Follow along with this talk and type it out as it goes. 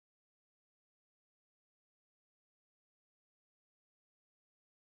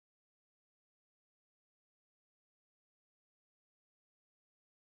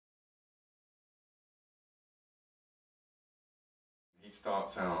he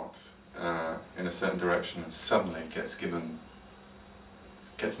starts out in a certain direction and suddenly gets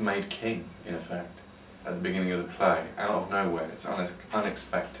made king, in effect, at the beginning of the play, out of nowhere. It's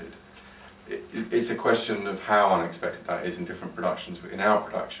unexpected. It's a question of how unexpected that is in different productions, but in our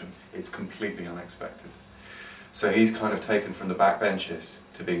production, it's completely unexpected. So he's kind of taken from the backbenches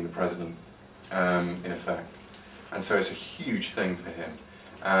to being the president, in effect. And so it's a huge thing for him.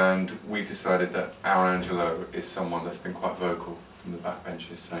 And we decided that our Angelo is someone that's been quite vocal from the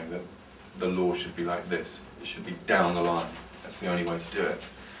backbenches, saying that the law should be like this. It should be down the line. That's the only way to do it.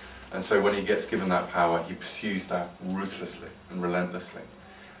 And so when he gets given that power, he pursues that ruthlessly and relentlessly,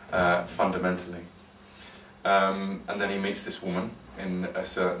 fundamentally. And then he meets this woman in a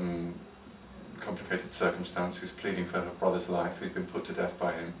certain complicated circumstance who's pleading for her brother's life, who's been put to death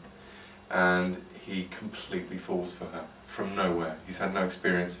by him. And he completely falls for her, from nowhere. He's had no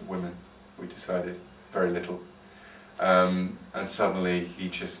experience of women, we decided, very little. And suddenly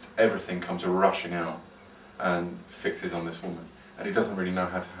everything comes rushing out and fixes on this woman. And he doesn't really know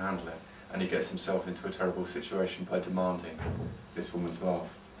how to handle it. And he gets himself into a terrible situation by demanding this woman's love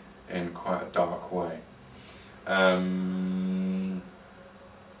in quite a dark way. But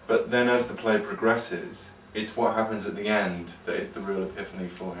then as the play progresses, it's what happens at the end that is the real epiphany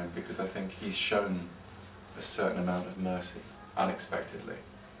for him, because I think he's shown a certain amount of mercy, unexpectedly,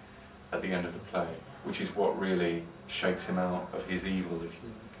 at the end of the play, which is what really shakes him out of his evil, if you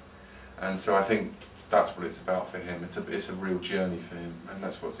like. And so I think that's what it's about for him. It's a real journey for him, and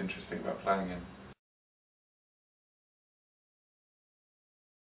that's what's interesting about playing him.